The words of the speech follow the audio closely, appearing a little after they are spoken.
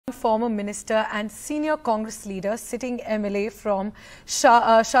former minister and senior Congress leader, sitting MLA from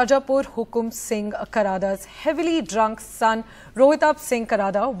Shajapur, Hukuma Karada's heavily drunk son, Rohitap Singh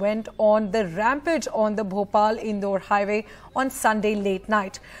Karada, went on the rampage on the Bhopal-Indore highway on Sunday late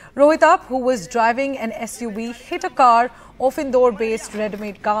night. Rohitap, who was driving an SUV, hit a car of Indore-based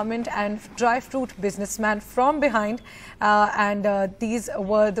ready-made garment and dry fruit businessman from behind. These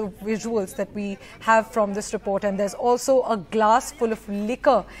were the visuals that we have from this report. And there's also a glass full of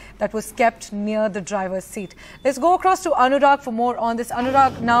liquor that was kept near the driver's seat. Let's go across to Anurag for more on this.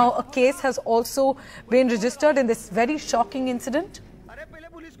 Anurag, now a case has also been registered in this very shocking incident.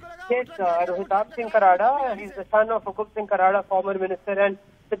 Yes, Rohitap Singh Karada, he's the son of Hukuma Karada, former minister and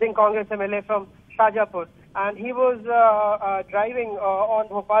sitting Congress MLA from Shajapur. And he was driving on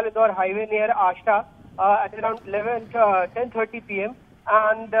Bhopal-Indore highway near Ashta at around 10:30 p.m.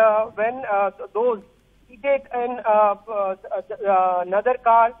 And when those seated in another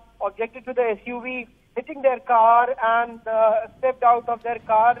car objected to the SUV hitting their car and stepped out of their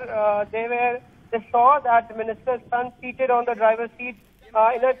car, they saw that the minister's son seated on the driver's seat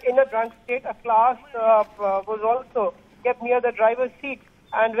in a drunk state. A glass was also kept near the driver's seat.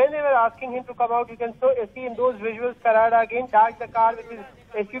 And when they were asking him to come out, you can see in those visuals, Karada again dashed the car with his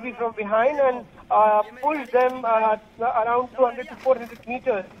SUV from behind and pushed them around 200 to 400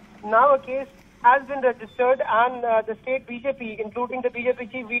 meters. Now a case has been registered, and the state BJP, including the BJP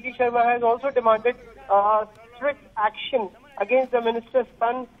chief V.T. Sharma, has also demanded strict action against the minister's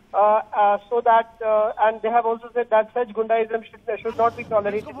son, so that, and they have also said that such gundaism should not be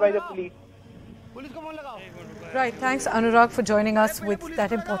tolerated by the police. Right, thanks Anurag for joining us with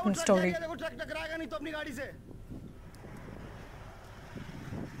that important story.